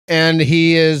and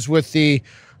he is with the...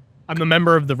 I'm a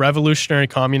member of the Revolutionary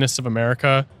Communists of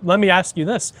America. Let me ask you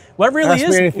this: what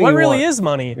really is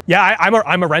money? Yeah,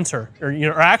 I'm a renter,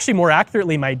 or actually more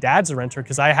accurately, my dad's a renter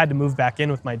because I had to move back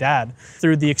in with my dad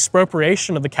through the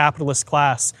expropriation of the capitalist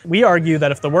class. We argue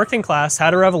that if the working class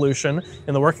had a revolution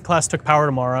and the working class took power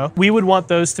tomorrow, we would want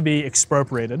those to be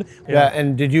expropriated. Yeah,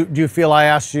 and do you feel I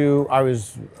asked you? I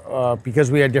was because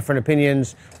we had different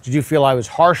opinions. Did you feel I was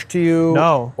harsh to you?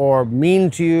 No. Or mean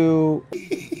to you?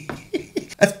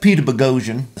 That's Peter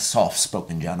Boghossian, the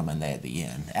soft-spoken gentleman there at the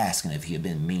end, asking if he had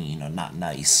been mean or not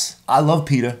nice. I love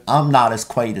Peter. I'm not as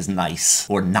quite as nice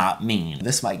or not mean.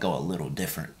 This might go a little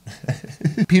different.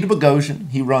 Peter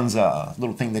Boghossian, he runs a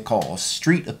little thing they call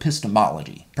street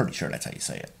epistemology. Pretty sure that's how you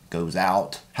say it. Goes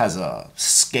out, has a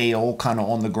scale kind of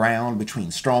on the ground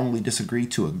between strongly disagree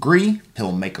to agree.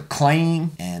 He'll make a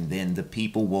claim, and then the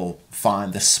people will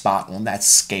find the spot on that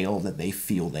scale that they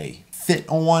feel they fit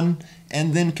on,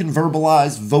 and then can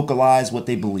vocalize what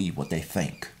they believe, what they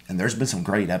think. And there's been some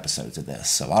great episodes of this,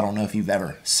 so I don't know if you've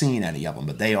ever seen any of them,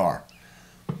 but they are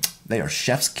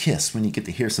chef's kiss when you get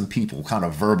to hear some people kind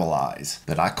of verbalize.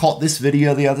 But I caught this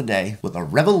video the other day with a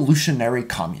revolutionary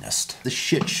communist. The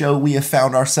shit show we have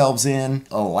found ourselves in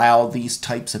allowed these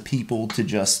types of people to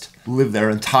just live their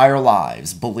entire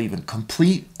lives believing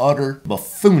complete, utter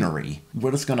buffoonery.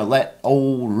 We're just gonna let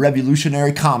old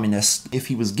revolutionary communist, if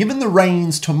he was given the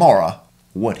reins tomorrow,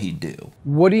 what he'd do.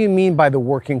 What do you mean by the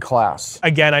working class?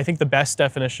 Again, I think the best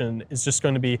definition is just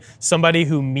going to be somebody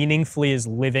who meaningfully is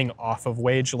living off of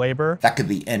wage labor. That could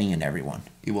be any and everyone.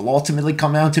 It will ultimately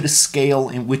come down to the scale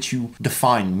in which you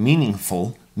define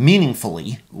meaningfully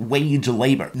wage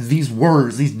labor. These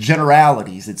words, these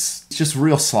generalities, it's just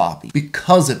real sloppy.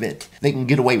 Because of it, they can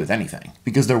get away with anything.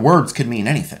 Because their words could mean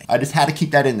anything. I just had to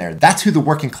keep that in there. That's who the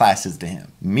working class is to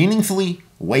him. Meaningfully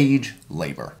wage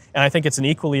labor. And I think it's an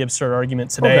equally absurd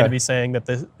argument today to be saying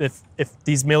that if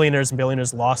these millionaires and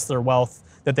billionaires lost their wealth,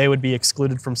 that they would be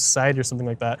excluded from society or something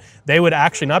like that. They would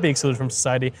actually not be excluded from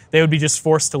society. They would be just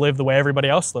forced to live the way everybody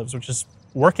else lives, which is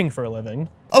working for a living.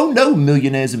 Oh no,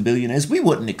 millionaires and billionaires, we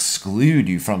wouldn't exclude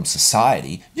you from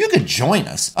society. You could join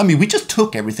us. I mean, we just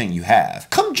took everything you have.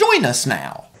 Come join us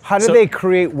now. How do they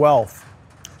create wealth?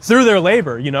 Through their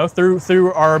labor,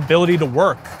 through our ability to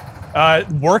work.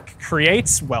 Work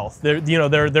creates wealth.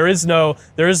 There is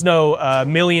no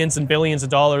millions and billions of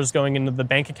dollars going into the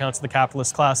bank accounts of the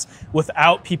capitalist class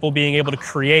without people being able to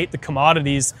create the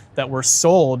commodities that were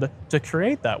sold to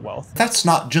create that wealth. That's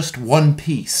not just one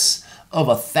piece of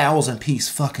a 1,000-piece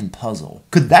fucking puzzle.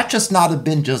 Could that just not have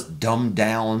been just dumbed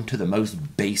down to the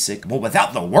most basic? Well,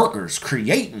 without the workers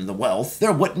creating the wealth,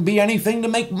 there wouldn't be anything to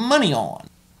make money on.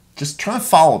 Just try to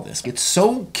follow this. It's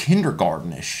so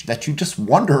kindergartenish that you just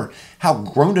wonder how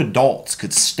grown adults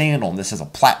could stand on this as a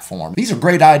platform. These are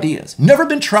great ideas. Never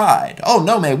been tried. Oh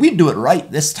no, man, we'd do it right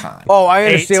this time. Oh, I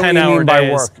understand what you mean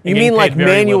by work. You mean like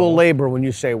manual labor when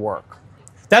you say work.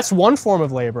 That's one form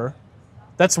of labor.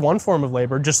 That's one form of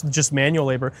labor, just manual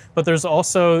labor. But there's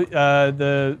also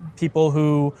the people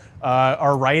who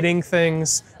are writing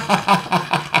things.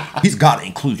 He's got to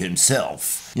include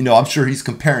himself. You know, I'm sure he's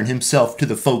comparing himself to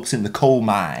the folks in the coal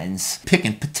mines,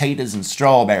 picking potatoes and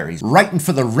strawberries, writing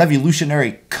for the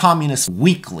Revolutionary Communist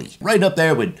Weekly, right up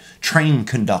there with train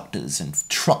conductors and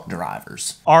truck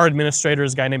drivers. Our administrator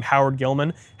is a guy named Howard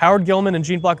Gilman. Howard Gilman and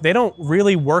Gene Block, they don't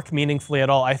really work meaningfully at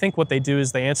all. I think what they do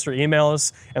is they answer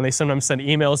emails, and they sometimes send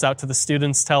emails out to the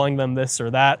students telling them this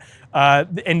or that,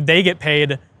 and they get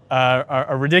paid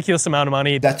a ridiculous amount of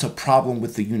money. That's a problem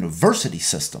with the university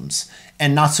systems,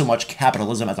 and not so much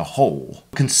capitalism as a whole.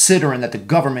 Considering that the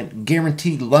government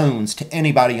guaranteed loans to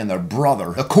anybody and their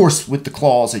brother, of course with the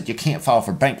clause that you can't file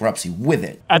for bankruptcy with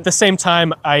it. At the same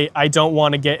time, I don't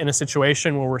want to get in a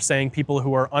situation where we're saying people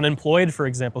who are unemployed, for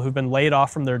example, who've been laid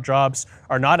off from their jobs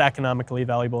are not economically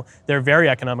valuable. They're very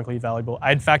economically valuable.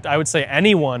 In fact, I would say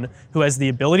anyone who has the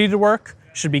ability to work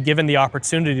should be given the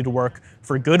opportunity to work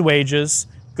for good wages,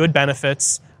 good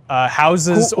benefits,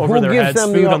 houses over their heads,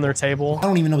 food on their table. I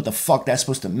don't even know what the fuck that's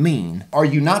supposed to mean. Are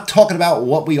you not talking about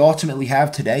what we ultimately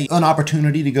have today? An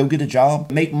opportunity to go get a job,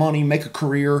 make money, make a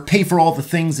career, pay for all the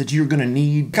things that you're gonna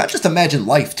need. God, just imagine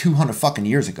life 200 fucking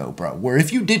years ago, bro, where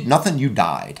if you did nothing, you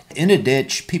died. In a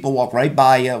ditch, people walk right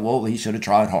by you. Well, he should have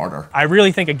tried harder. I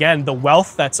really think, again, the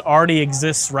wealth that's already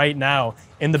exists right now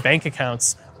in the bank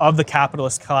accounts of the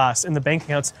capitalist class, in the bank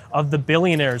accounts of the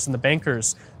billionaires and the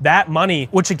bankers, that money,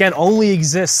 which again only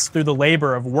exists through the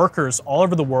labor of workers all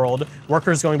over the world,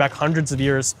 workers going back hundreds of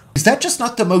years. Is that just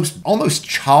not the most almost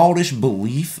childish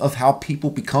belief of how people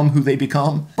become who they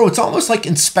become? Bro, it's almost like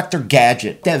Inspector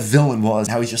Gadget, that villain was,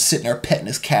 how he's just sitting there petting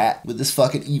his cat with this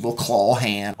fucking evil claw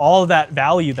hand. All of that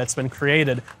value that's been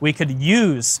created, we could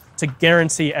use to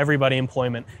guarantee everybody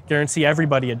employment, guarantee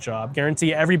everybody a job,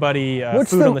 guarantee everybody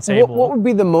food on the table. What would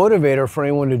be the motivator for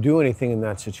anyone to do anything in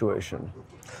that situation?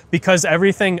 Because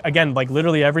everything, again, like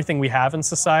literally everything we have in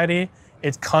society,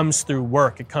 it comes through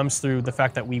work. It comes through the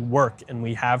fact that we work and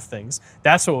we have things.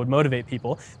 That's what would motivate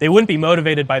people. They wouldn't be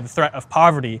motivated by the threat of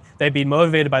poverty. They'd be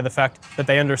motivated by the fact that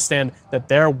they understand that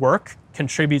their work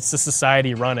contributes to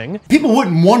society running. People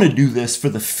wouldn't want to do this for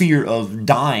the fear of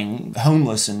dying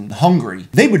homeless and hungry.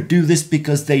 They would do this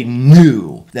because they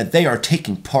knew that they are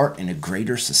taking part in a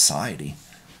greater society.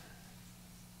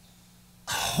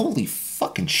 Holy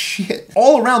fucking shit.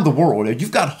 All around the world,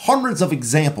 you've got hundreds of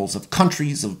examples of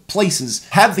countries, of places,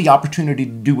 have the opportunity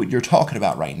to do what you're talking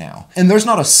about right now. And there's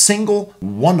not a single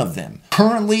one of them,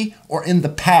 currently or in the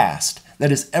past, that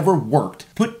has ever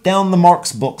worked. Put down the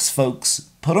Marx books, folks.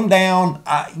 Put them down.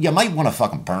 You might want to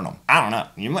fucking burn them. I don't know.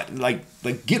 You might, like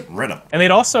get rid of them. And they'd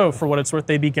also, for what it's worth,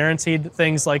 they'd be guaranteed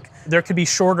things like there could be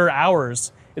shorter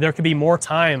hours. There could be more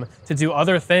time to do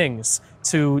other things,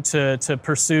 to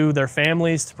pursue their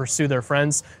families, to pursue their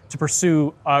friends, to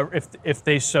pursue, if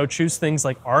they so choose, things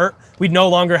like art. We'd no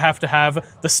longer have to have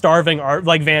the starving art,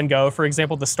 like Van Gogh, for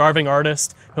example, the starving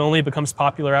artist who only becomes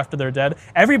popular after they're dead.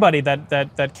 Everybody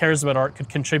that cares about art could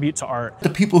contribute to art. The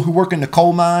people who work in the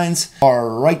coal mines are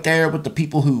right there with the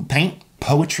people who paint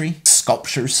poetry,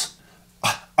 sculptures.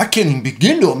 I can't even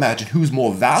begin to imagine who's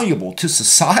more valuable to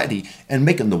society and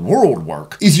making the world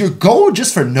work. Is your goal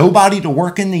just for nobody to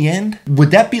work in the end? Would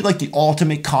that be like the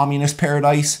ultimate communist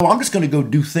paradise? Well, I'm just going to go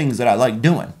do things that I like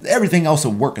doing. Everything else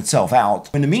will work itself out.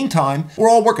 In the meantime, we're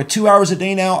all working 2 hours a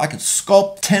day now. I can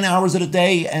sculpt 10 hours a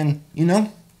day and, you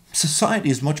know, society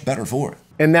is much better for it.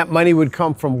 And that money would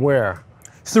come from where?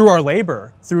 Through our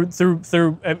labor,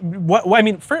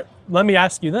 let me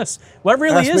ask you this: what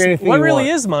really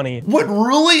is money? What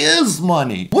really is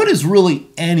money? What is really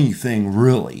anything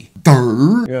really?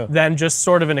 Yeah. Than just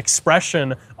sort of an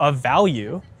expression of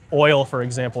value. Oil, for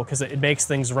example, because it makes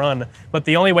things run. But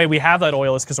the only way we have that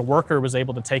oil is because a worker was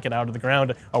able to take it out of the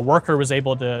ground. A worker was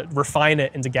able to refine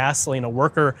it into gasoline. A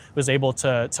worker was able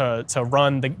to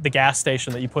run the gas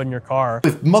station that you put in your car.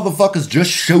 If motherfuckers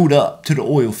just showed up to the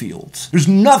oil fields, there's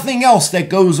nothing else that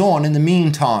goes on in the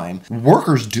meantime.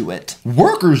 Workers do it.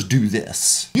 Workers do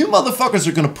this. You motherfuckers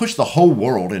are gonna push the whole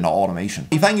world into automation.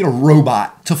 If I can get a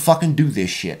robot to fucking do this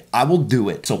shit, I will do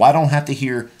it. So I don't have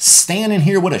to stand in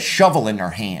here with a shovel in their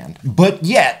hand. But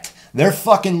yet, their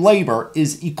fucking labor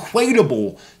is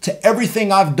equatable to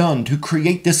everything I've done to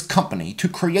create this company, to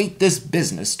create this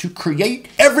business, to create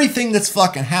everything that's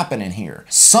fucking happening here.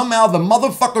 Somehow the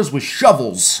motherfuckers with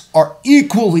shovels are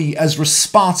equally as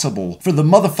responsible for the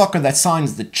motherfucker that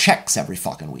signs the checks every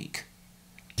fucking week.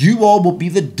 You all will be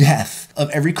the death of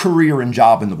every career and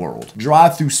job in the world.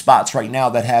 Drive-through spots right now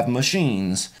that have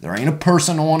machines. There ain't a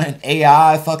person on it,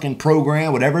 AI fucking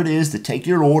program, whatever it is, to take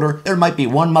your order. There might be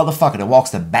one motherfucker that walks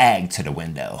the bag to the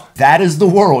window. That is the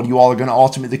world you all are going to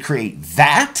ultimately create.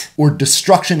 That or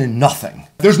destruction and nothing.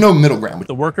 There's no middle ground.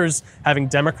 The workers having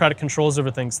democratic controls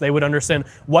over things, they would understand,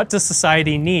 what does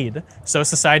society need? So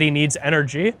society needs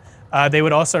energy. They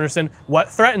would also understand what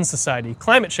threatens society.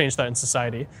 Climate change threatens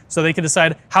society. So they could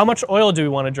decide, how much oil do we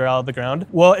want to draw out of the ground?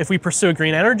 Well, if we pursue a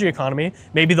green energy economy,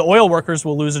 maybe the oil workers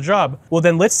will lose a job. Well,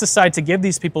 then let's decide to give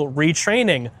these people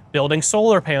retraining, building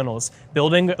solar panels,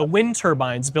 building wind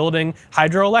turbines, building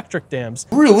hydroelectric dams.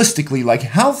 Realistically, like,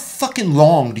 how fucking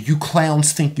long do you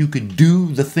clowns think you could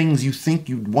do the things you think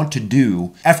you'd want to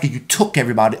do after you took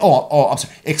everybody, I'm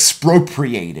sorry,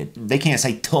 expropriated. They can't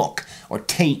say took or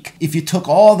take. If you took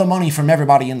all the money from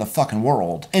everybody in the fucking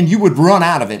world, and you would run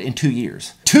out of it in 2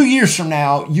 years. 2 years from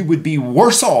now, you would be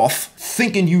worse off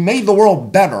thinking you made the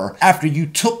world better after you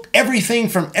took everything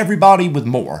from everybody with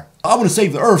more. I want to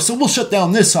save the earth, so we'll shut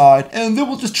down this side, and then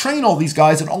we'll just train all these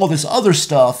guys and all this other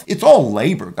stuff. It's all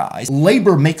labor, guys.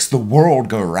 Labor makes the world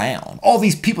go round. All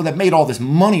these people that made all this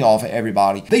money off of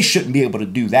everybody, they shouldn't be able to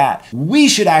do that. We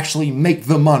should actually make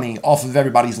the money off of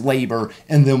everybody's labor,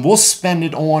 and then we'll spend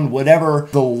it on whatever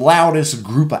the loudest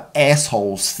group of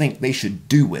assholes think they should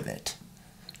do with it.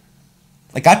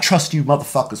 Like, I trust you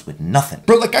motherfuckers with nothing.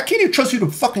 Bro, like, I can't even trust you to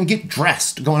fucking get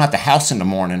dressed going out the house in the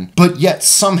morning, but yet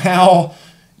somehow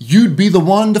you'd be the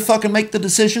one to fucking make the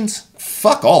decisions?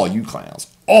 Fuck all you clowns.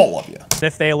 All of you.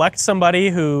 If they elect somebody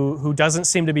who doesn't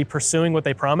seem to be pursuing what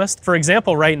they promised, for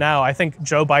example, right now, I think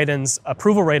Joe Biden's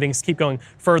approval ratings keep going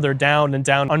further down and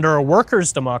down. Under a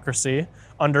workers' democracy,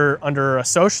 under a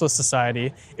socialist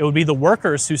society, it would be the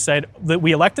workers who said that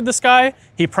we elected this guy,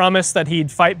 he promised that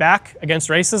he'd fight back against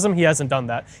racism, he hasn't done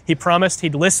that. He promised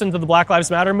he'd listen to the Black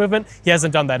Lives Matter movement, he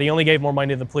hasn't done that. He only gave more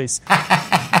money to the police.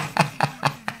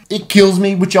 It kills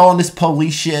me with y'all on this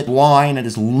police shit, lying and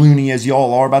as loony as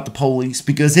y'all are about the police,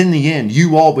 because in the end,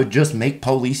 you all would just make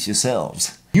police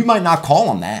yourselves. You might not call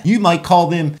them that. You might call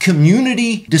them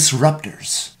community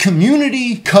disruptors,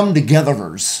 community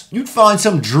come-togetherers. You'd find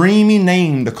some dreamy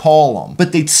name to call them,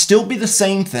 but they'd still be the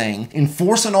same thing,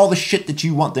 enforcing all the shit that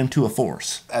you want them to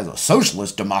enforce. As a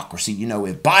socialist democracy, you know,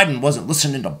 if Biden wasn't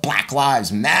listening to Black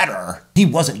Lives Matter, he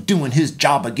wasn't doing his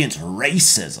job against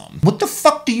racism. What the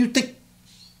fuck do you think?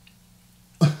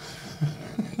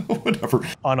 Whatever.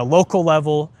 On a local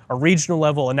level, a regional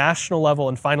level, a national level,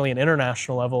 and finally an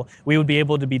international level, we would be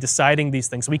able to be deciding these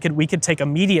things. We could take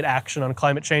immediate action on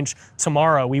climate change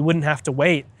tomorrow. We wouldn't have to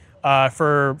wait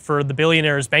for the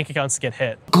billionaires' bank accounts to get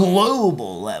hit.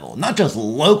 Global level, not just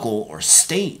local or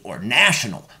state or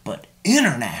national, but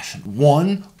international.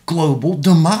 One global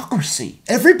democracy.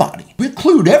 Everybody. We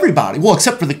include everybody. Well,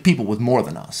 except for the people with more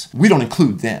than us. We don't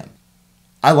include them.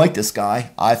 I like this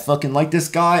guy. I fucking like this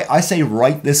guy. I say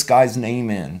write this guy's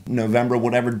name in. November,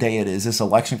 whatever day it is, this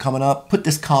election coming up, put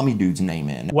this commie dude's name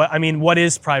in. What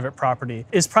is private property?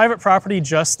 Is private property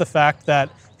just the fact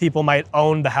that people might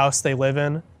own the house they live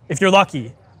in? If you're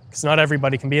lucky, because not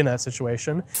everybody can be in that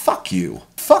situation. Fuck you.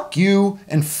 Fuck you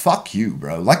and fuck you,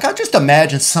 bro. Like, I just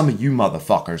imagine some of you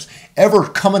motherfuckers ever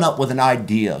coming up with an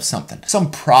idea of something,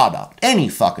 some product, any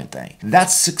fucking thing,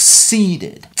 that's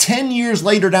succeeded. 10 years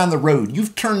later down the road,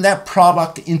 you've turned that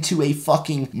product into a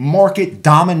fucking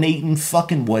market-dominating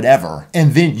fucking whatever,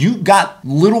 and then you got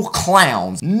little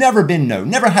clowns, never been known,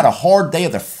 never had a hard day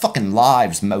of their fucking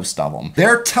lives, most of them.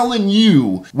 They're telling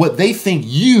you what they think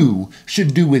you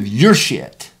should do with your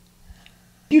shit.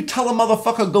 You tell a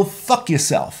motherfucker, go fuck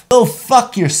yourself. Go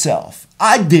fuck yourself.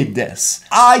 I did this.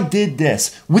 I did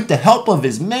this with the help of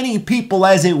as many people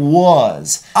as it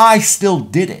was. I still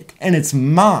did it, and it's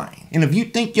mine. And if you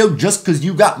think, yo, just because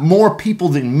you got more people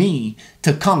than me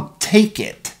to come take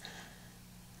it,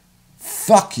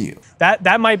 fuck you.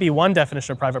 That might be one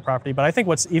definition of private property, but I think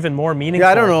what's even more meaningful.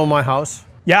 Yeah, I don't own my house.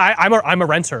 Yeah, I'm a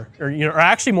renter, or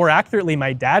actually more accurately,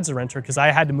 my dad's a renter because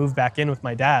I had to move back in with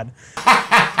my dad.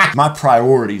 My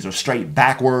priorities are straight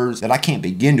backwards that I can't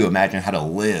begin to imagine how to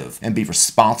live and be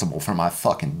responsible for my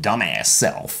fucking dumbass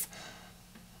self.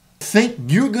 Think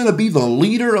you're gonna be the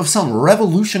leader of some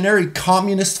revolutionary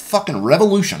communist fucking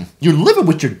revolution? You're living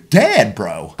with your dad,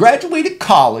 bro. Graduated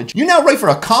college. You now write for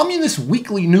a communist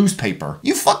weekly newspaper.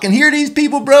 You fucking hear these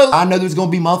people, bro? I know there's gonna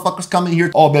be motherfuckers coming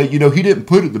here. Oh, man, you know, he didn't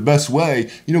put it the best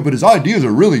way, you know, but his ideas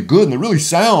are really good and they're really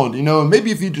sound, you know, and maybe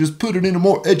if you just put it in a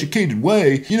more educated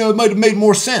way, you know, it might have made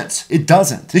more sense. It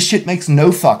doesn't. This shit makes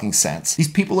no fucking sense.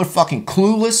 These people are fucking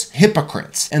clueless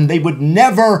hypocrites, and they would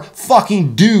never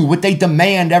fucking do what they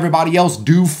demand everybody else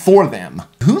do for them.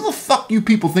 Who the fuck you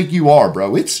people think you are,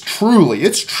 bro? It's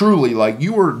truly like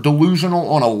you are delusional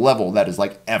on a level that is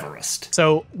like Everest.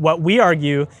 So what we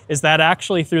argue is that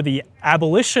actually through the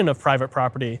abolition of private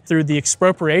property, through the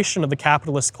expropriation of the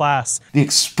capitalist class. The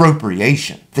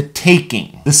expropriation, the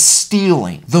taking, the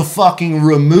stealing, the fucking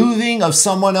removing of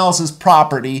someone else's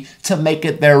property to make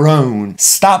it their own.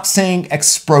 Stop saying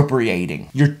expropriating.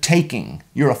 You're taking.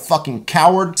 You're a fucking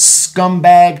coward,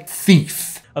 scumbag, thief.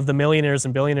 Of the millionaires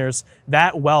and billionaires,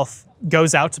 that wealth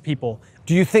goes out to people.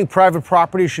 Do you think private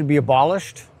property should be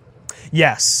abolished?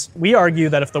 Yes. We argue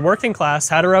that if the working class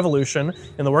had a revolution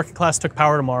and the working class took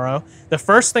power tomorrow, the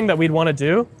first thing that we'd want to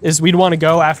do is we'd want to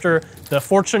go after the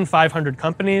Fortune 500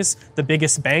 companies, the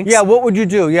biggest banks. Yeah, what would you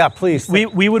do? Yeah, please. We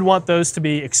would want those to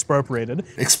be expropriated.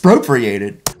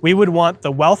 Expropriated? We would want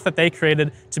the wealth that they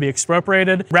created to be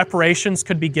expropriated. Reparations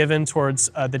could be given towards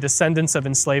the descendants of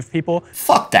enslaved people.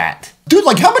 Fuck that. Dude,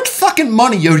 like, how much fucking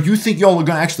money, yo, do you think y'all are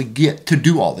gonna actually get to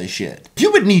do all this shit?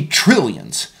 You would need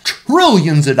trillions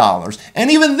of dollars,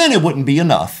 and even then it wouldn't be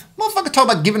enough. Motherfucker talk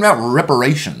about giving out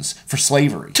reparations for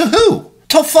slavery. To who?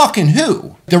 To fucking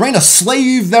who? There ain't a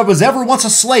slave that was ever once a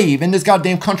slave in this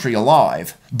goddamn country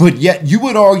alive. But yet you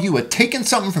would argue at taking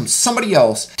something from somebody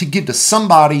else to give to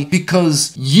somebody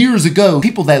because years ago,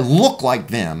 people that look like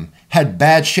them had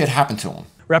bad shit happen to them.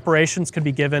 reparations could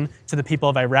be given to the people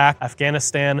of Iraq,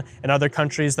 Afghanistan, and other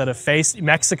countries that have faced,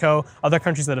 Mexico, other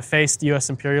countries that have faced US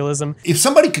imperialism. If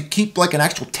somebody could keep like an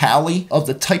actual tally of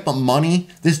the type of money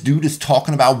this dude is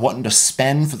talking about wanting to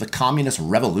spend for the communist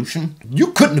revolution,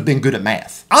 you couldn't have been good at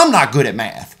math. I'm not good at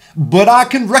math. But I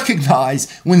can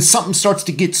recognize when something starts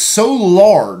to get so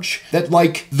large that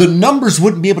like the numbers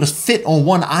wouldn't be able to fit on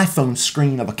one iPhone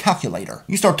screen of a calculator.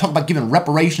 You start talking about giving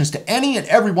reparations to any and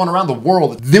everyone around the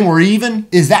world, then we're even?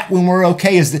 Is that when we're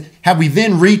okay? Have we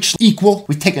then reached equal?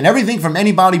 We've taken everything from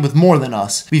anybody with more than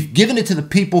us. We've given it to the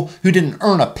people who didn't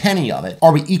earn a penny of it.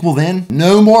 Are we equal then?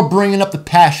 No more bringing up the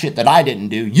past shit that I didn't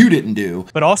do, you didn't do.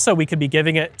 But also we could be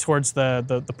giving it towards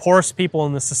the poorest people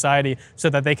in the society so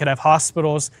that they could have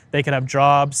hospitals, they could have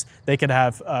jobs, they could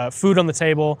have food on the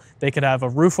table, they could have a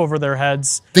roof over their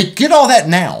heads. They get all that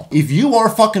now. If you are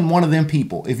fucking one of them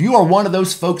people, if you are one of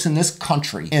those folks in this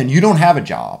country and you don't have a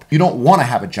job, you don't want to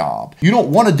have a job, you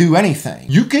don't want to do anything,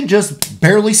 you can just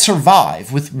barely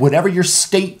survive with whatever your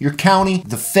state, your county,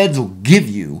 the feds will give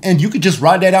you, and you could just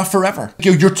ride that out forever.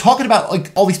 You're talking about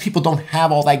like all these people don't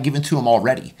have all that given to them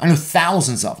already. I know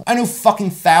thousands of them. I know fucking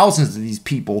thousands of these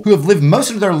people who have lived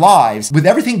most of their lives with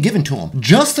everything given to them,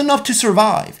 just enough to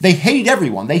survive. They hate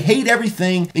everyone. They hate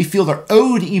everything. They feel they're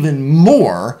owed even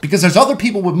more because there's other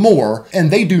people with more and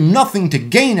they do nothing to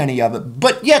gain any of it,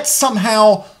 but yet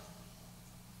somehow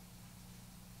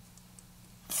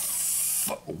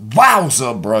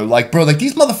wowza, bro. Like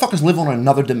these motherfuckers live on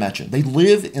another dimension. They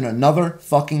live in another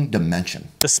fucking dimension.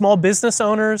 The small business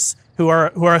owners who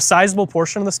are a sizable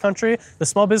portion of this country, the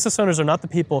small business owners are not the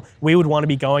people we would want to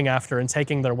be going after and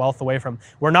taking their wealth away from.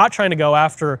 We're not trying to go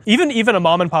after even a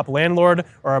mom and pop landlord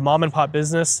or a mom and pop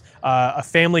business, a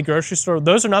family grocery store.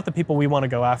 Those are not the people we want to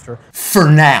go after. For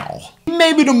now.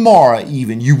 Maybe tomorrow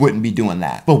even you wouldn't be doing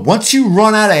that. But once you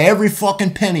run out of every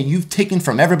fucking penny you've taken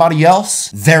from everybody else,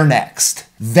 they're next.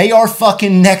 They are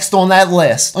fucking next on that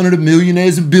list. Under the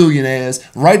millionaires and billionaires,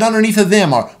 right underneath of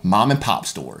them are mom and pop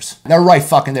stores. They're right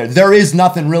fucking there. There is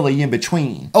nothing really in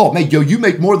between. Oh man, yo, you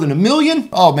make more than $1 million?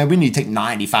 Oh man, we need to take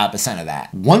 95% of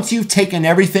that. Once you've taken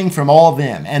everything from all of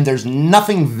them and there's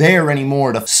nothing there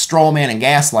anymore to straw man and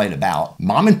gaslight about,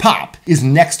 mom and pop is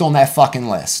next on that fucking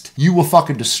list. You will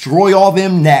fucking destroy all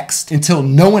them next until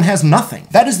no one has nothing.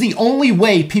 That is the only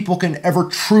way people can ever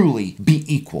truly be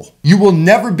equal. You will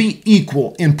never be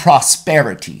equal in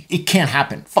prosperity. It can't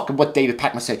happen. Fucking what David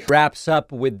Pakman said. Wraps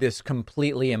up with this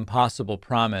completely impossible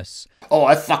promise. Oh,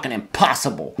 that's fucking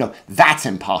impossible. No, that's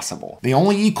impossible. The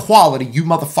only equality you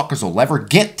motherfuckers will ever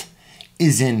get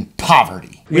is in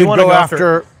poverty. We want to go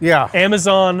after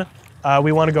Amazon.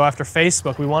 We want to go after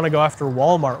Facebook. We want to go after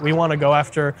Walmart. We want to go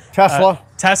after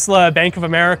Tesla, Bank of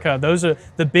America. Those are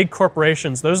the big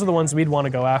corporations. Those are the ones we'd want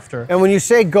to go after. And when you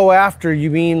say go after, you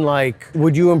mean like,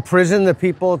 would you imprison the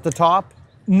people at the top?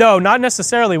 No, not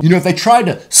necessarily. You know, if they try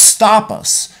to stop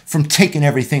us from taking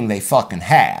everything they fucking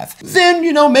have, then,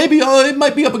 you know, maybe it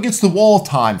might be up against the wall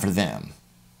time for them.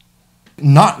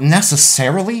 Not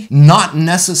necessarily. Not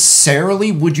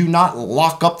necessarily would you not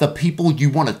lock up the people you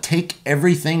want to take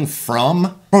everything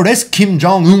from. Bro, that's Kim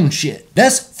Jong-un shit.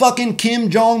 That's fucking Kim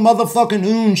Jong motherfucking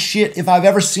Un shit if I've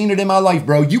ever seen it in my life,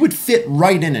 bro. You would fit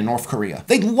right in North Korea.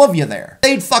 They'd love you there.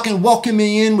 They'd fucking welcome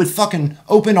you in with fucking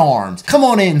open arms. Come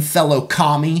on in, fellow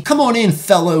commie. Come on in,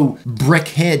 fellow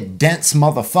brickhead dense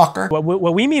motherfucker.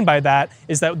 What we mean by that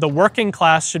is that the working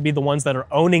class should be the ones that are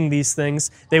owning these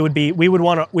things. We would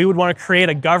want to create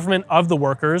a government of the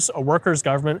workers, a workers'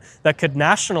 government that could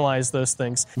nationalize those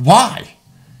things. Why?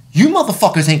 You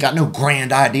motherfuckers ain't got no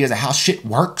grand ideas of how shit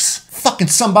works. Fucking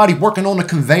somebody working on a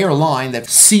conveyor line that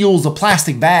seals a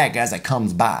plastic bag as it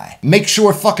comes by. Make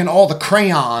sure fucking all the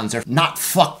crayons are not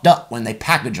fucked up when they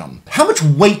package them. How much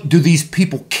weight do these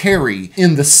people carry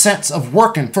in the sense of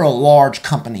working for a large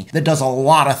company that does a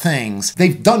lot of things?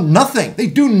 They've done nothing. They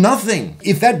do nothing.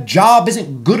 If that job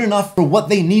isn't good enough for what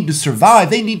they need to survive,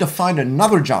 they need to find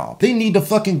another job. They need to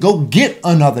fucking go get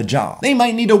another job. They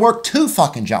might need to work 2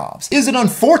 fucking jobs. Is it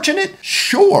unfortunate?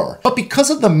 Sure. But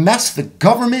because of the mess the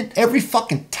government, every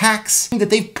fucking tax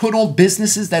that they've put on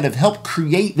businesses that have helped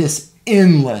create this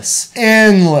endless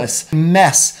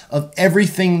mess of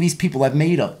everything these people have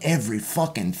made of every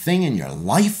fucking thing in your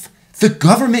life, the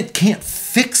government can't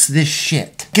fix this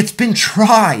shit. It's been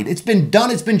tried. It's been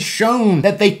done. It's been shown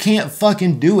that they can't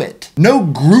fucking do it. No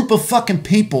group of fucking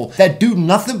people that do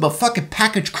nothing but fucking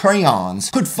package crayons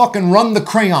could fucking run the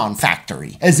crayon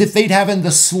factory as if they'd haven't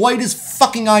the slightest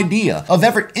fucking idea of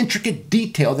every intricate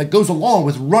detail that goes along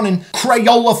with running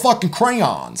Crayola fucking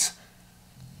crayons.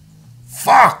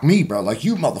 Fuck me, bro. Like,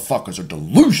 you motherfuckers are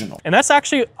delusional. And that's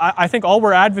actually, I think all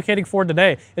we're advocating for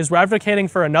today is we're advocating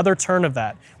for another turn of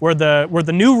that, where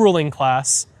the new ruling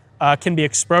class can be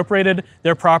expropriated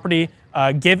their property,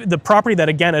 give the property that,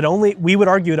 again, we would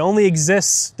argue it only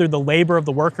exists through the labor of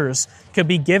the workers, could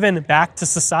be given back to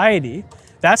society.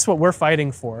 That's what we're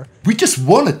fighting for. We just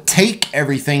want to take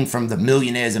everything from the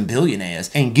millionaires and billionaires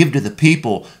and give to the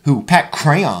people who pack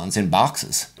crayons in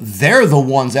boxes. They're the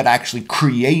ones that actually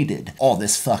created all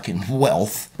this fucking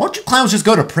wealth. Why don't you clowns just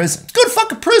go to prison? Go to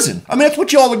fucking prison. I mean, that's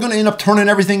what y'all are going to end up turning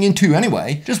everything into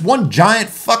anyway. Just one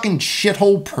giant fucking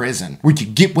shithole prison where you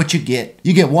get what you get.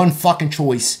 You get one fucking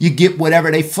choice. You get whatever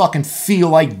they fucking feel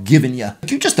like giving you.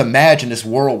 You just imagine this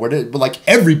world where like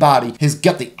everybody has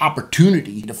got the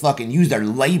opportunity to fucking use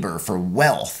their labor for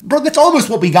wealth. Bro, that's almost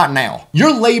what we got now.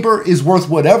 Your labor is worth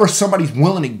whatever somebody's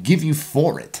willing to give you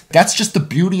for it. That's just the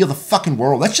beauty of the fucking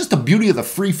world. That's just the beauty of the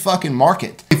free fucking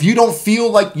market. If you don't feel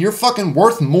like you're fucking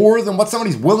worth more than what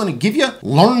somebody's willing to give you,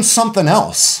 learn something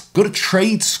else. Go to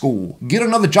trade school. Get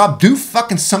another job. Do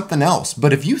fucking something else.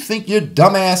 But if you think your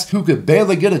dumbass who could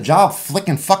barely get a job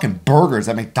flicking fucking burgers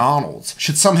at McDonald's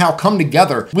should somehow come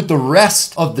together with the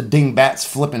rest of the dingbats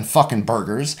flipping fucking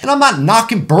burgers, and I'm not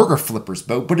knocking burger flippers,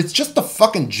 but it's just the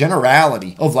fucking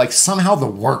generality of like somehow the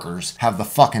workers have the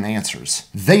fucking answers.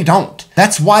 They don't.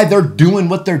 That's why they're doing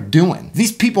what they're doing.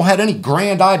 These people had any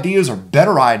grand ideas or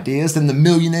better ideas than the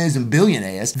millionaires and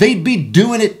billionaires, they'd be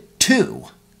doing it too.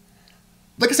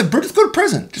 Like I said, bro, just go to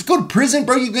prison. Just go to prison,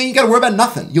 bro. You ain't got to worry about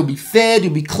nothing. You'll be fed,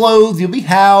 you'll be clothed, you'll be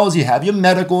housed, you have your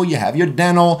medical, you have your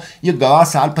dental, you go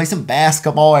outside, play some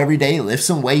basketball every day, lift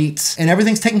some weights, and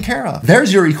everything's taken care of.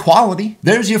 There's your equality.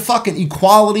 There's your fucking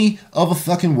equality of a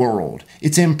fucking world.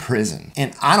 It's in prison.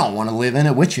 And I don't want to live in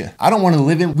it with you. I don't want to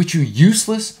live in with you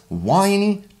useless,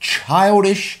 whiny,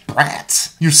 childish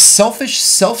brats. You're selfish,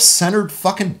 self-centered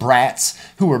fucking brats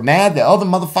who are mad that other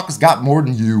motherfuckers got more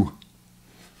than you.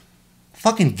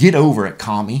 Fucking get over it,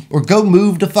 commie. Or go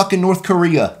move to fucking North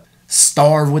Korea.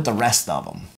 Starve with the rest of them.